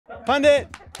Pundit!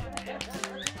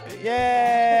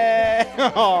 Yay!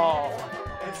 Oh,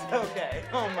 it's okay.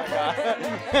 Oh my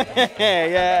God.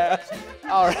 Yeah.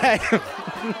 All right.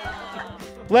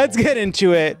 Let's get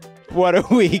into it. What a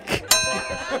week.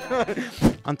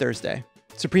 On Thursday,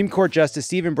 Supreme Court Justice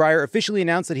Stephen Breyer officially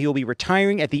announced that he will be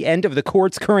retiring at the end of the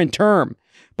court's current term.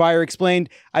 Breyer explained,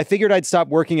 "I figured I'd stop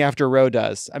working after Roe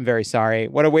does. I'm very sorry."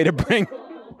 What a way to bring...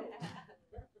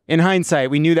 In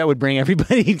hindsight, we knew that would bring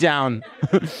everybody down.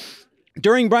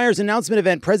 During Breyer's announcement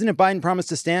event, President Biden promised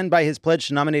to stand by his pledge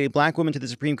to nominate a black woman to the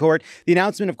Supreme Court. The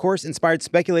announcement, of course, inspired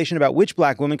speculation about which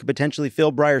black woman could potentially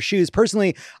fill Breyer's shoes.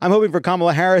 Personally, I'm hoping for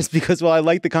Kamala Harris because while I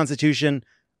like the Constitution,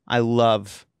 I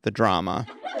love the drama.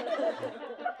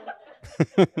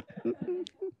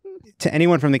 To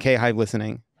anyone from the K-Hive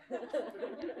listening,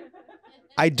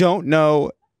 I don't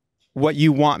know what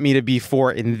you want me to be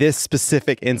for in this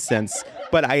specific instance,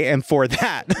 but I am for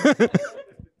that.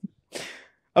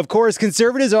 Of course,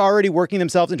 conservatives are already working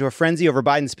themselves into a frenzy over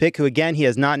Biden's pick, who, again, he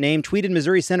has not named. Tweeted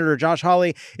Missouri Senator Josh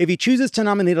Hawley, if he chooses to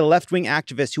nominate a left-wing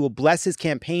activist who will bless his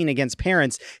campaign against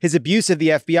parents, his abuse of the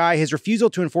FBI, his refusal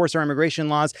to enforce our immigration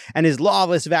laws, and his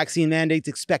lawless vaccine mandates,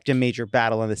 expect a major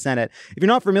battle in the Senate. If you're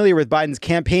not familiar with Biden's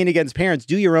campaign against parents,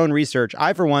 do your own research.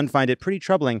 I, for one, find it pretty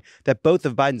troubling that both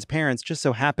of Biden's parents just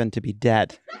so happen to be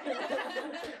dead.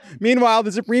 Meanwhile,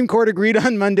 the Supreme Court agreed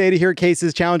on Monday to hear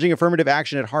cases challenging affirmative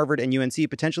action at Harvard and UNC,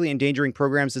 potentially endangering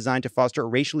programs designed to foster a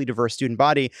racially diverse student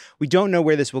body. We don't know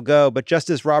where this will go, but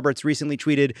Justice Roberts recently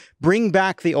tweeted, "Bring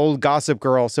back the old Gossip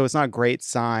Girl," so it's not a great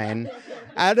sign.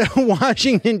 At a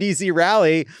Washington, D.C.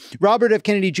 rally, Robert F.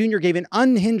 Kennedy Jr. gave an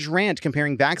unhinged rant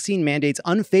comparing vaccine mandates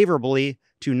unfavorably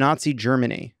to Nazi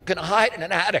Germany. You can hide in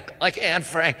an attic like Anne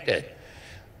Frank did.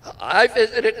 I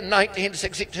visited in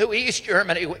 1962 East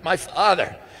Germany with my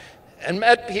father and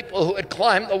met people who had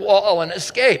climbed the wall and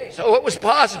escaped. So it was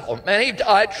possible. Many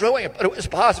died doing it, but it was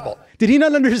possible. Did he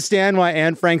not understand why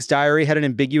Anne Frank's diary had an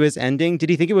ambiguous ending? Did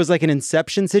he think it was like an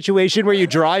Inception situation where you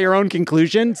draw your own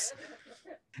conclusions?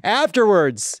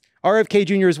 Afterwards, RFK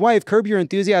Jr.'s wife, Curb Your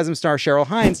Enthusiasm star Cheryl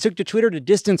Hines, took to Twitter to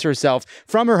distance herself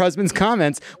from her husband's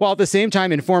comments, while at the same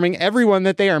time informing everyone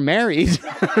that they are married.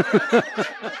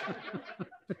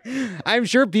 I'm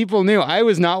sure people knew. I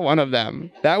was not one of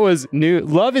them. That was new.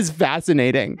 Love is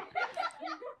fascinating.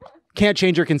 Can't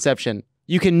change your conception.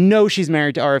 You can know she's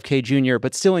married to RFK Jr.,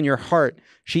 but still in your heart,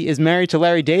 she is married to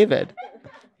Larry David.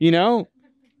 You know?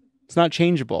 It's not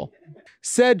changeable.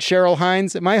 Said Cheryl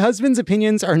Hines, "My husband's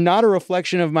opinions are not a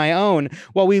reflection of my own.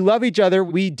 While we love each other,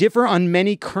 we differ on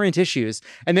many current issues."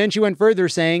 And then she went further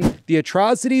saying, "The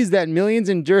atrocities that millions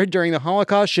endured during the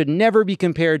Holocaust should never be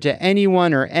compared to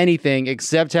anyone or anything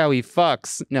except how he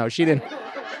fucks." No, she didn't.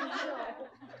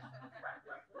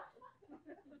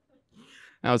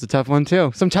 That was a tough one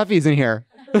too. Some toughies in here.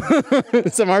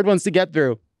 Some hard ones to get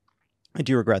through. I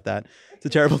do regret that. It's a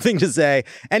terrible thing to say.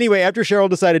 Anyway, after Cheryl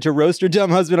decided to roast her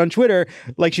dumb husband on Twitter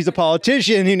like she's a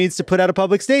politician who needs to put out a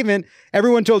public statement,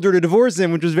 everyone told her to divorce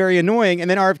him, which was very annoying.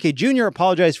 And then RFK Jr.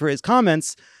 apologized for his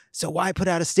comments. So why put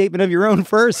out a statement of your own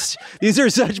first? These are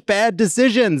such bad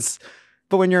decisions.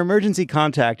 But when your emergency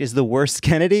contact is the worst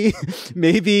Kennedy,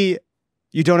 maybe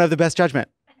you don't have the best judgment.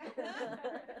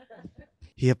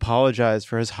 He apologized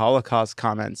for his Holocaust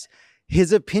comments.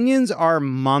 His opinions are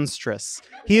monstrous.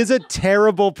 He is a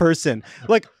terrible person.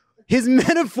 Like, his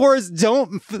metaphors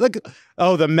don't, like,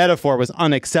 oh, the metaphor was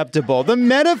unacceptable. The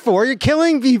metaphor, you're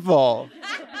killing people.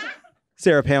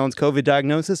 Sarah Palin's COVID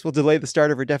diagnosis will delay the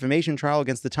start of her defamation trial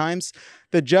against the Times.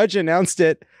 The judge announced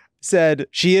it, said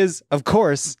she is, of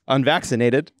course,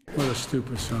 unvaccinated. What a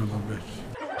stupid son of a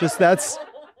bitch. Just that's...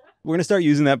 We're going to start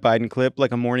using that Biden clip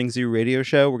like a morning zoo radio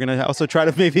show. We're going to also try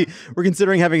to we're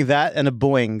considering having that and a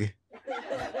Boing.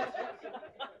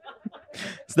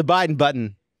 It's the Biden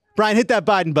button. Brian, hit that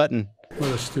Biden button. What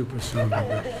a stupid son of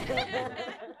a bitch.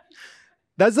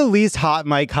 That's the least hot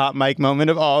mic moment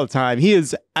of all time. He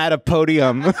is at a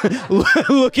podium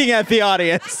looking at the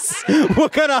audience.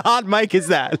 What kind of hot mic is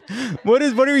that? What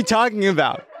are we talking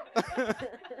about?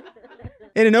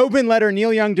 In an open letter,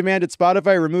 Neil Young demanded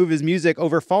Spotify remove his music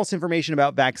over false information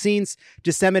about vaccines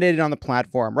disseminated on the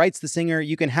platform. Writes the singer,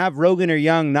 "You can have Rogan or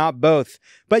Young, not both.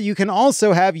 But you can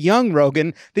also have Young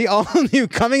Rogan," the all-new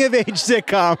coming-of-age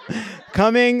sitcom,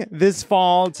 coming this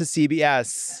fall to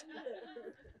CBS.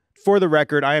 For the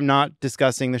record, I am not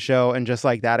discussing the show and Just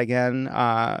Like That again.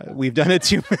 We've done it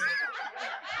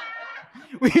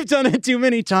too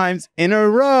many times in a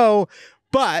row.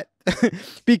 But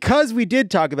because we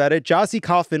did talk about it, Jossie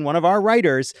Kaufman, one of our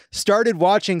writers, started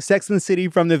watching Sex and the City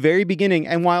from the very beginning.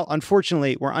 And while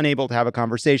unfortunately we're unable to have a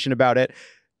conversation about it,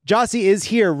 Jossie is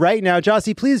here right now.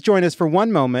 Jossie, please join us for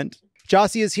one moment.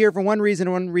 Jossie is here for one reason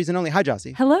and one reason only. Hi,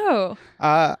 Jossie. Hello.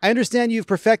 I understand you've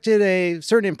perfected a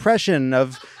certain impression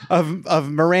of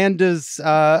Miranda's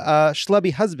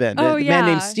schlubby husband, a man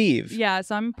named Steve. Yeah,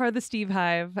 so I'm part of the Steve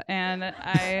Hive, and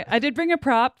I did bring a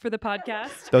prop for the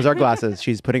podcast. Those are glasses.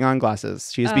 She's putting on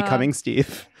glasses. She is becoming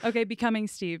Steve. Okay, becoming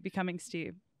Steve.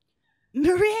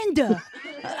 Miranda!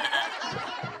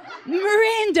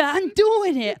 Miranda, I'm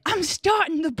doing it. I'm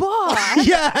starting the bar.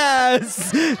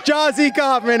 Yes! Jossie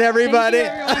Kaufman, everybody. Thank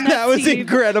you, everyone. That was Steve.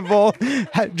 incredible.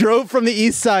 Drove from the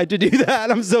east side to do that.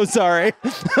 I'm so sorry.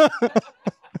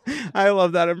 I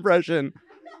love that impression.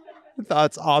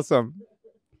 That's awesome.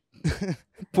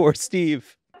 Poor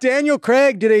Steve. Daniel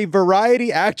Craig did a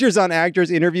Variety Actors on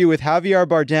Actors interview with Javier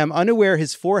Bardem, unaware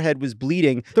his forehead was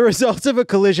bleeding, the result of a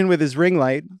collision with his ring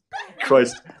light.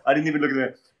 Christ, I didn't even look at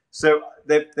it. So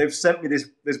they've sent me this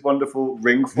wonderful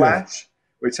ring flash,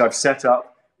 which I've set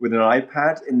up with an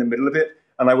iPad in the middle of it.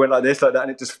 And I went like this, like that,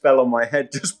 and it just fell on my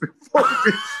head just before.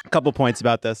 A couple points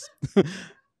about this.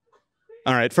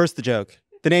 All right, first the joke.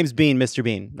 The name's Bean, Mr.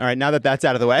 Bean. All right, now that that's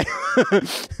out of the way.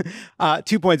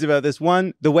 2 points about this.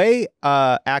 One, the way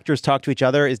actors talk to each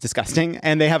other is disgusting,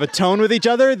 and they have a tone with each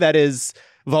other that is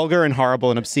vulgar and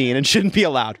horrible and obscene and shouldn't be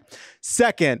allowed.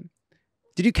 Second,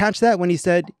 did you catch that when he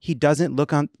said he doesn't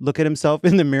look at himself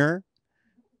in the mirror?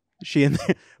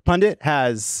 Pundit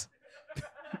has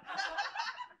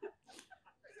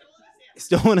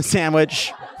stolen a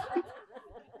sandwich.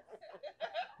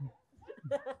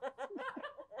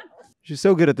 She's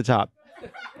so good at the top.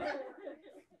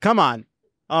 Come on.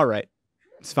 All right.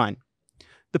 It's fine.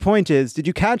 The point is, did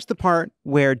you catch the part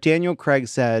where Daniel Craig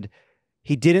said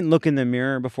he didn't look in the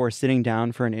mirror before sitting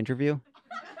down for an interview?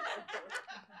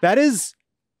 That is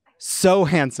so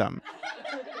handsome.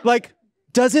 Like,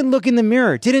 doesn't look in the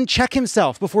mirror, didn't check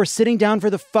himself before sitting down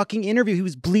for the fucking interview. He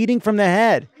was bleeding from the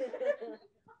head.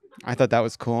 I thought that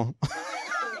was cool.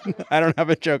 I don't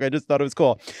have a joke. I just thought it was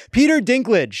cool. Peter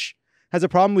Dinklage has a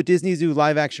problem with Disney's new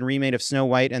live-action remake of Snow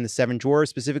White and the Seven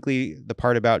Dwarfs, specifically the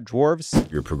part about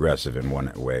dwarves. You're progressive in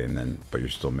one way, but you're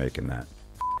still making that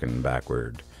fucking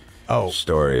backward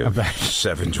story of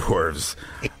seven dwarves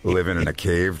living in a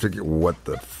cave. What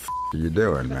the are you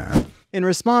doing, man? In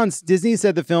response, Disney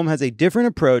said the film has a different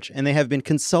approach, and they have been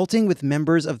consulting with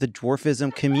members of the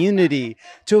dwarfism community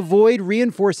to avoid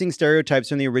reinforcing stereotypes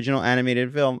from the original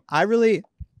animated film.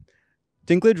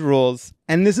 Dinklage rules.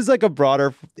 And this is like a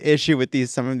broader issue with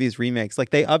some of these remakes. Like,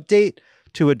 they update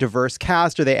to a diverse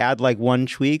cast, or they add like one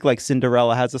tweak, like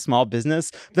Cinderella has a small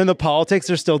business. Then the politics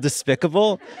are still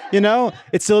despicable. You know,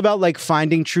 it's still about like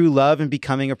finding true love and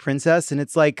becoming a princess. And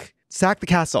it's like, sack the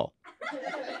castle,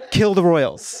 kill the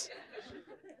royals.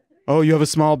 Oh, you have a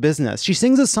small business. She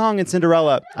sings a song in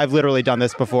Cinderella. I've literally done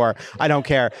this before. I don't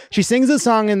care. She sings a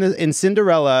song in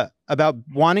Cinderella about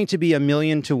wanting to be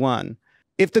 1,000,000 to 1.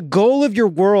 If the goal of your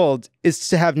world is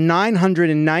to have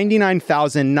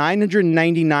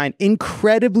 999,999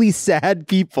 incredibly sad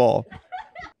people,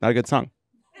 not a good song.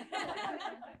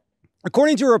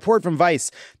 According to a report from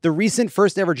Vice, the recent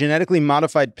first ever genetically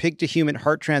modified pig-to-human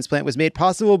heart transplant was made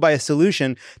possible by a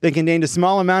solution that contained a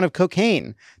small amount of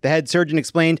cocaine. The head surgeon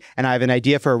explained, and I have an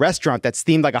idea for a restaurant that's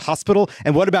themed like a hospital,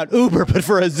 and what about Uber, but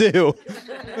for a zoo?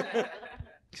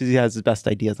 Because he has his best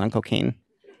ideas on cocaine.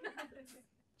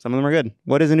 Some of them are good.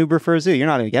 What is an Uber for a zoo? You're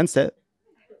not against it.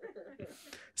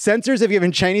 Censors have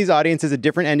given Chinese audiences a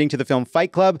different ending to the film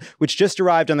Fight Club, which just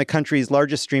arrived on the country's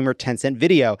largest streamer, Tencent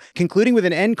Video, concluding with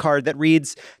an end card that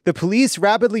reads, "The police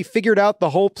rapidly figured out the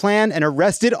whole plan and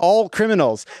arrested all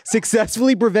criminals,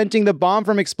 successfully preventing the bomb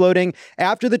from exploding.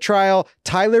 After the trial,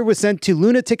 Tyler was sent to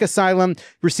lunatic asylum,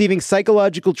 receiving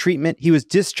psychological treatment. He was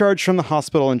discharged from the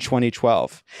hospital in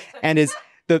 2012. And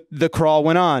the crawl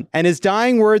went on. And his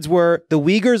dying words were, "The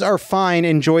Uyghurs are fine,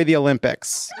 enjoy the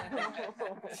Olympics."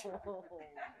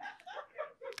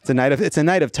 It's a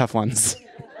night of tough ones.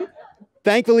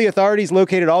 Thankfully, authorities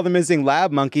located all the missing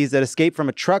lab monkeys that escaped from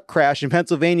a truck crash in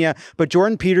Pennsylvania, but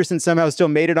Jordan Peterson somehow still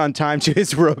made it on time to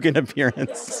his Rogan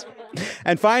appearance.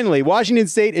 And finally, Washington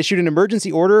State issued an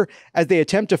emergency order as they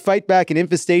attempt to fight back an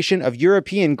infestation of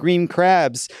European green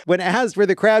crabs. When asked where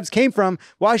the crabs came from,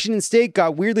 Washington State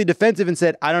got weirdly defensive and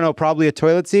said, "I don't know, probably a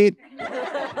toilet seat."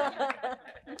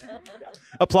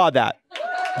 Applaud that.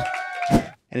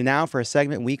 And now for a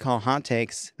segment we call Hot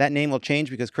Takes. That name will change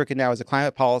because Crooked now has a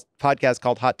climate podcast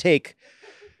called Hot Take.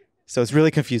 So it's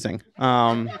really confusing.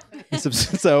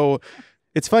 So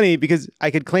it's funny because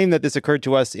I could claim that this occurred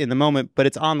to us in the moment, but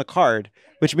it's on the card,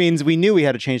 which means we knew we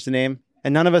had to change the name,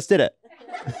 and none of us did it.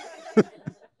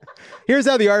 Here's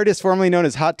how the artist formerly known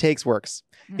as Hot Takes works.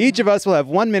 Each of us will have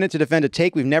 1 minute to defend a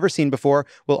take we've never seen before.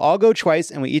 We'll all go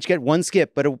twice, and we each get one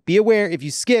skip. But be aware, if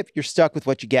you skip, you're stuck with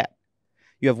what you get.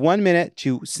 You have 1 minute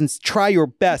to try your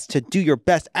best to do your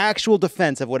best actual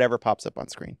defense of whatever pops up on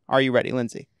screen. Are you ready,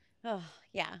 Lindsay? Oh,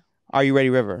 yeah. Are you ready,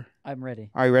 River? I'm ready.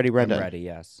 Are you ready, Brenda? I'm ready,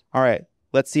 yes. All right,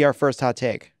 let's see our first hot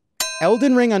take.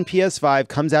 Elden Ring on PS5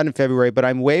 comes out in February, but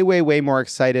I'm way, way, way more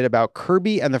excited about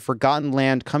Kirby and the Forgotten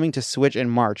Land coming to Switch in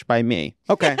March by me.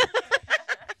 Okay.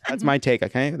 That's my take,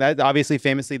 okay? That obviously,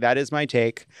 famously, that is my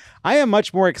take. I am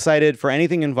much more excited for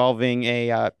anything involving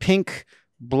a pink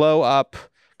blow-up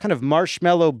kind of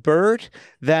marshmallow bird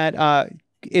that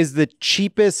is the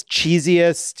cheapest,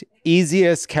 cheesiest,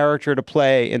 easiest character to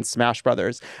play in Smash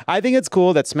Brothers. I think it's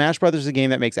cool that Smash Brothers is a game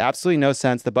that makes absolutely no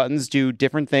sense. The buttons do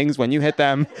different things when you hit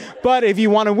them. But if you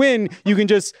want to win, you can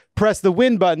just press the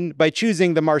win button by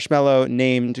choosing the marshmallow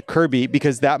named Kirby,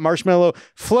 because that marshmallow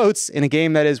floats in a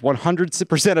game that is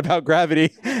 100% about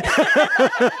gravity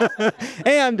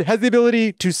and has the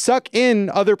ability to suck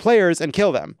in other players and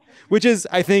kill them, which is,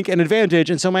 I think, an advantage.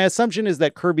 And so my assumption is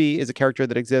that Kirby is a character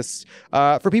that exists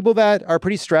for people that are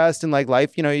pretty stressed in like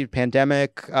life, you know,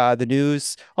 pandemic, the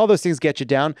news, all those things get you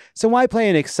down. So why play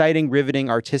an exciting, riveting,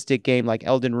 artistic game like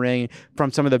Elden Ring from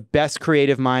some of the best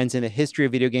creative minds in the history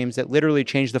of video games that literally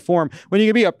changed the form when you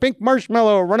can be a pink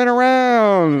marshmallow running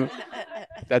around?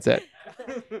 That's it.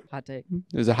 Hot take.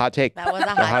 It was a hot take. That was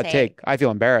a hot take. I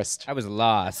feel embarrassed. I was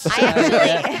lost.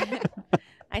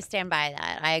 I stand by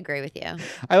that. I agree with you.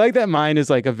 I like that mine is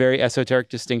like a very esoteric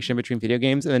distinction between video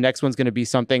games, and the next one's going to be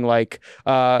something like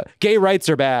gay rights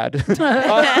are bad.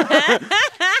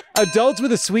 Adults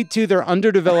with a sweet tooth are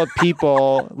underdeveloped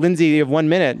people. Lindsay, you have 1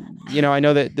 minute. You know, I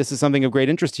know that this is something of great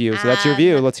interest to you, so that's your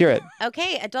view. Let's hear it.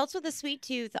 Okay, adults with a sweet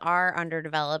tooth are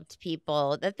underdeveloped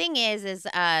people. The thing is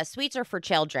sweets are for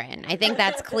children. I think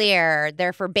that's clear.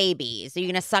 They're for babies. Are you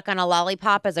going to suck on a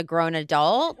lollipop as a grown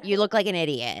adult? You look like an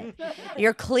idiot.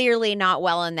 You're clearly not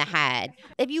well in the head.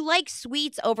 If you like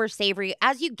sweets over savory,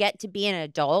 as you get to be an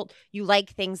adult, you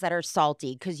like things that are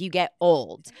salty because you get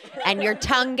old and your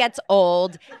tongue gets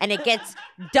old and it gets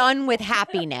done with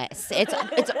happiness.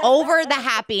 It's over the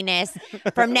happiness.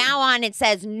 From now on, it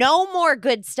says no more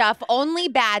good stuff, only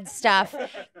bad stuff.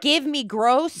 Give me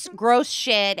gross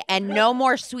shit and no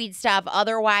more sweet stuff.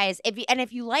 Otherwise,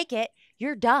 if you like it,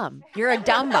 you're dumb. You're a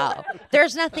dumbo.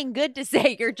 There's nothing good to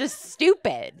say. You're just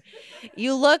stupid.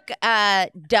 You look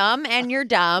dumb and you're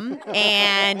dumb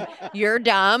and you're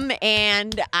dumb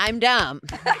and I'm dumb.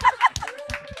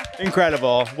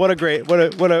 Incredible. What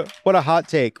a hot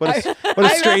take. What a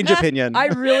strange opinion. I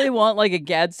really want like a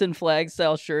Gadsden flag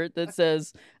style shirt that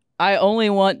says, I only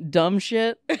want dumb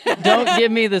shit. Don't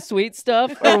give me the sweet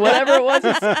stuff or whatever it was.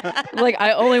 It's like,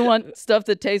 I only want stuff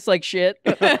that tastes like shit.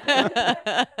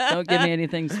 Don't give me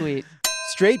anything sweet.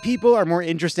 Straight people are more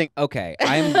interesting. Okay,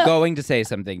 I'm going to say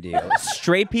something to you.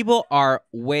 Straight people are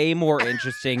way more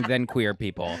interesting than queer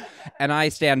people. And I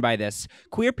stand by this.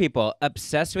 Queer people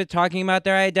obsessed with talking about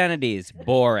their identities.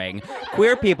 Boring.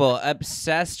 Queer people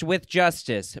obsessed with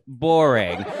justice.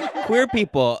 Boring. Queer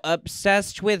people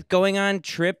obsessed with going on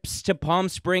trips to Palm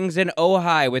Springs and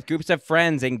Ojai with groups of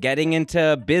friends and getting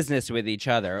into business with each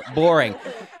other. Boring.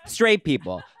 Straight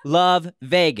people love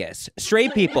Vegas.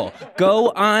 Straight people go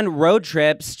on road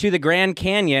trips to the Grand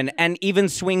Canyon and even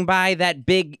swing by that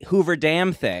big Hoover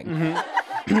Dam thing.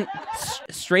 Mm-hmm.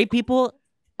 Straight people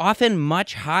often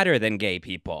much hotter than gay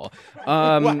people.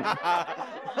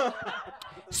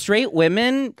 Straight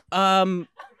women,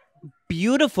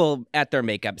 beautiful at their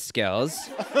makeup skills.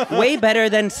 Way better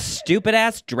than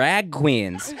stupid-ass drag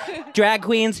queens. Drag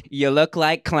queens, you look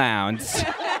like clowns.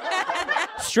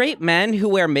 Straight men who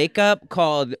wear makeup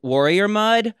called warrior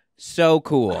mud, so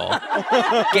cool.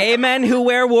 Gay men who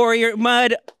wear warrior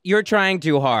mud, you're trying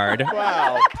too hard.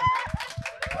 Wow.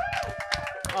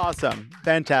 Awesome.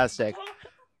 Fantastic.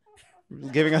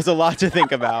 Giving us a lot to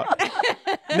think about.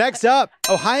 Next up,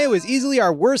 Ohio is easily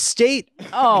our worst state.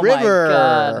 Oh, River. my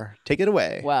God. Take it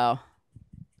away. Wow.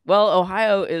 Well,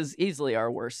 Ohio is easily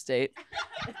our worst state,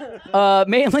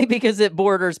 mainly because it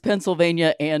borders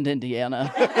Pennsylvania and Indiana.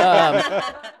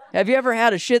 Have you ever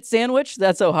had a shit sandwich?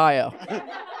 That's Ohio.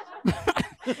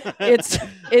 Its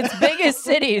biggest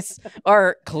cities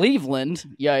are Cleveland,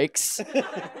 yikes,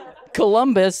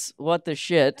 Columbus, what the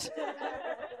shit.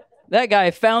 That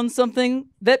guy found something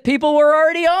that people were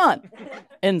already on.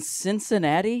 And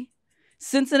Cincinnati?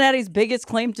 Cincinnati's biggest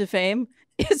claim to fame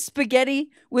is spaghetti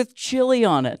with chili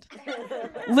on it.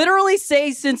 Literally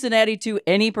say Cincinnati to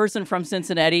any person from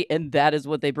Cincinnati, and that is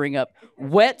what they bring up.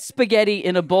 Wet spaghetti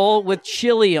in a bowl with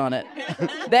chili on it.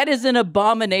 That is an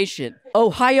abomination.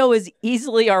 Ohio is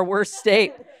easily our worst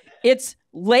state. It's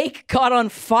lake caught on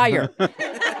fire.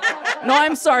 No,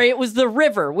 I'm sorry. It was the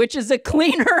river, which is a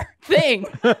cleaner thing.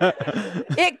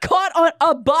 It caught on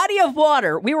a body of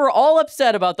water. We were all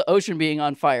upset about the ocean being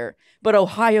on fire, but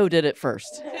Ohio did it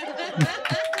first.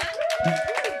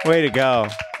 Way to go.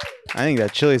 I think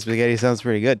that chili spaghetti sounds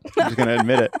pretty good. I'm just going to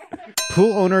admit it.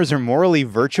 Pool owners are morally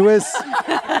virtuous?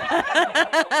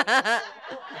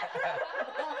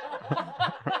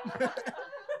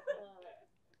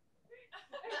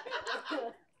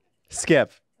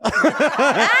 Skip.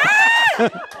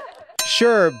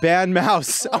 Sure, ban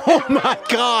mouse. Oh my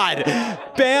God.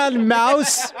 Ban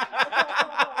mouse?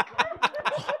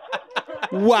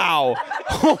 Wow.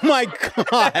 Oh my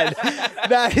God.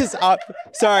 That is up.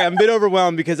 Sorry, I'm a bit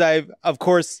overwhelmed because I've, of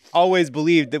course, always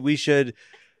believed that we should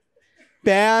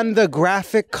ban the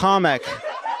graphic comic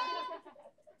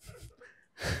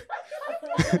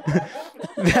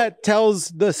that tells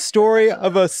the story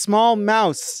of a small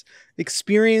mouse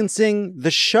experiencing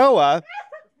the Shoah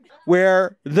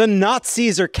where the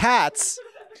Nazis are cats.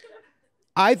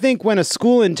 I think when a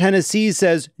school in Tennessee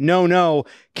says, no,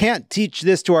 can't teach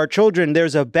this to our children,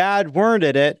 there's a bad word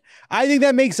in it, I think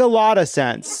that makes a lot of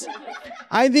sense.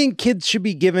 I think kids should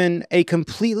be given a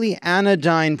completely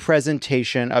anodyne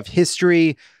presentation of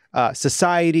history,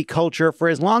 society, culture, for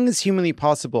as long as humanly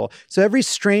possible. So every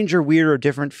strange or weird or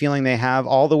different feeling they have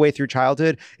all the way through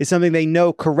childhood is something they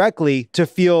know correctly to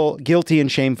feel guilty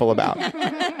and shameful about.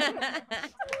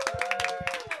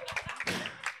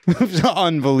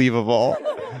 Unbelievable.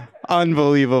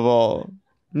 Unbelievable.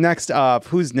 Next up,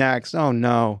 who's next? Oh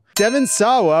no. Devon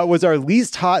Sawa was our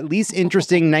least hot, least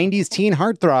interesting 90s teen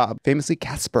heartthrob, famously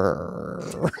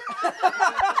Casper.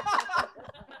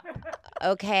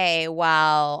 Okay,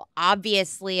 well,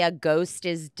 obviously a ghost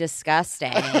is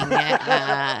disgusting.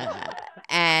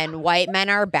 And white men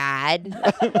are bad.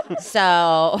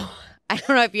 So I don't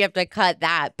know if you have to cut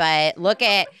that, but look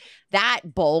at that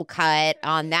bowl cut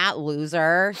on that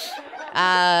loser.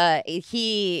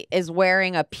 He is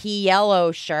wearing a pea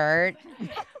yellow shirt.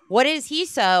 What is he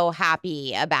so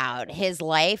happy about? His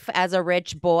life as a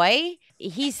rich boy?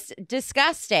 He's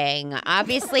disgusting.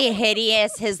 Obviously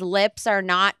hideous. His lips are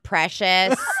not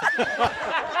precious.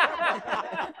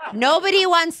 Nobody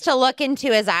wants to look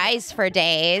into his eyes for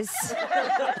days.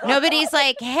 Nobody's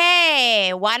like,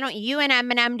 hey, why don't you and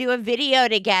Eminem do a video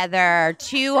together?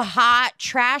 Two hot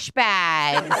trash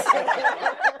bags.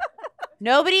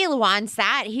 Nobody wants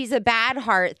that. He's a bad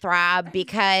heartthrob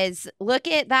because look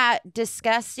at that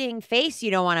disgusting face you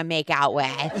don't want to make out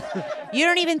with. You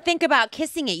don't even think about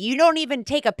kissing it. You don't even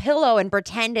take a pillow and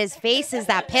pretend his face is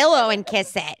that pillow and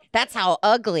kiss it. That's how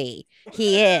ugly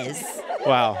he is.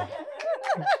 Wow.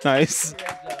 Nice.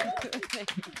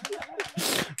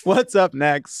 What's up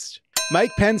next? Mike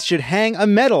Pence should hang a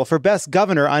medal for best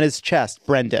governor on his chest.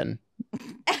 Brendan.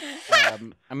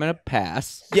 I'm going to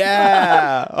pass.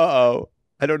 Yeah. Uh-oh.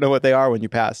 I don't know what they are when you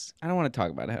pass. I don't want to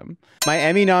talk about him. My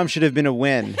Emmy nom should have been a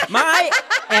win. My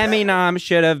Emmy nom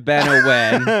should have been a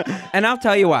win. And I'll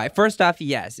tell you why. First off,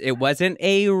 yes, it wasn't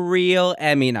a real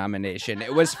Emmy nomination.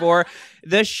 It was for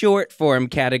the short form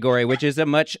category, which is a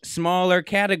much smaller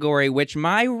category, which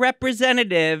my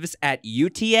representatives at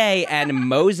UTA and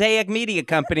Mosaic Media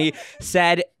Company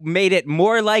said made it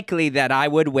more likely that I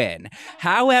would win.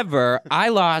 However, I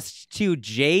lost to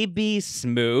J.B.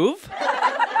 Smoove.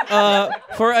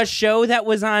 For a show that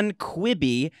was on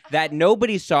Quibi that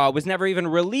nobody saw, was never even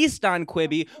released on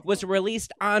Quibi, was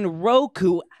released on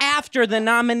Roku after the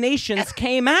nominations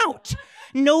came out.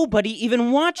 Nobody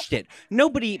even watched it.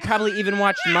 Nobody probably even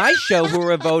watched my show who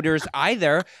were voters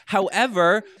either.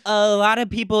 However, a lot of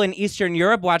people in Eastern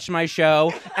Europe watched my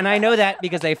show, and I know that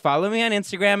because they follow me on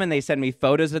Instagram and they send me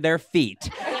photos of their feet.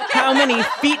 How many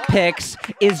feet pics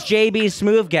is J.B.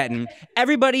 Smoove getting?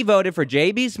 Everybody voted for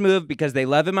J.B. Smoove because they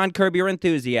love him on Curb Your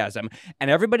Enthusiasm, and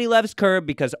everybody loves Curb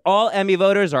because all Emmy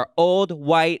voters are old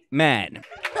white men.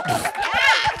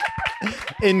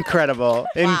 Incredible.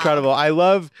 Incredible. I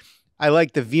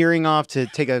like the veering off to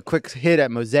take a quick hit at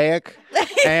Mosaic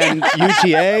and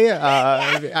UTA.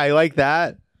 I like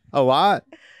that a lot.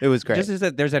 It was great. Just as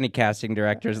if there's any casting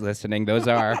directors listening,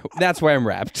 that's where I'm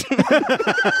wrapped.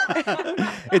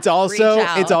 It's also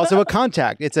a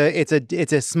contact. It's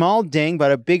a small ding,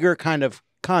 but a bigger kind of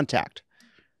contact.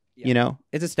 Yeah. You know?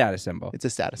 It's a status symbol. It's a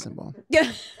status symbol.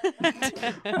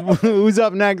 Who's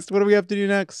up next? What do we have to do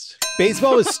next?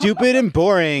 Baseball is stupid and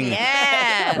boring.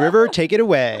 Yeah. River, take it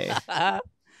away.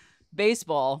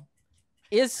 Baseball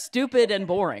is stupid and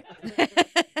boring.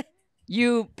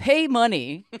 You pay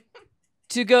money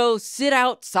to go sit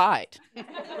outside.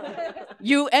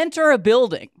 You enter a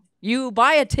building. You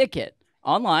buy a ticket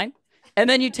online. And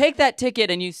then you take that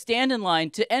ticket and you stand in line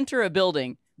to enter a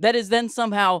building that is then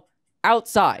somehow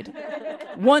outside.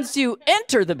 Once you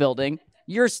enter the building,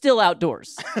 you're still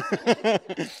outdoors.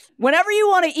 Whenever you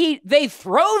want to eat, they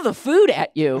throw the food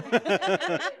at you.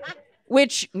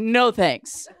 Which, no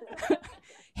thanks.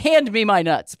 Hand me my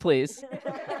nuts, please.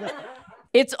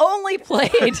 It's only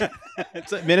played.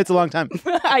 A minute's a long time.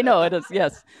 I know it is,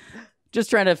 yes. Just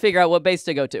trying to figure out what base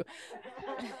to go to.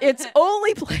 It's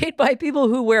only played by people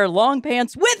who wear long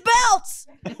pants with belts.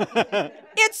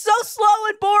 It's so slow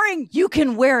and boring. You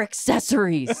can wear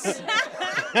accessories.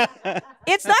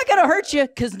 It's not going to hurt you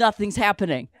because nothing's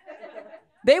happening.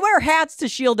 They wear hats to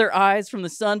shield their eyes from the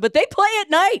sun, but they play at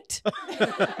night.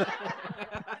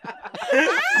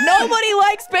 Nobody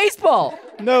likes baseball.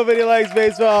 Nobody likes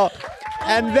baseball.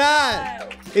 And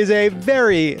that is a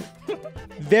very,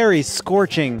 very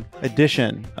scorching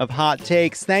edition of Hot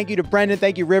Takes. Thank you to Brendan.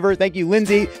 Thank you, River. Thank you,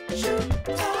 Lindsay.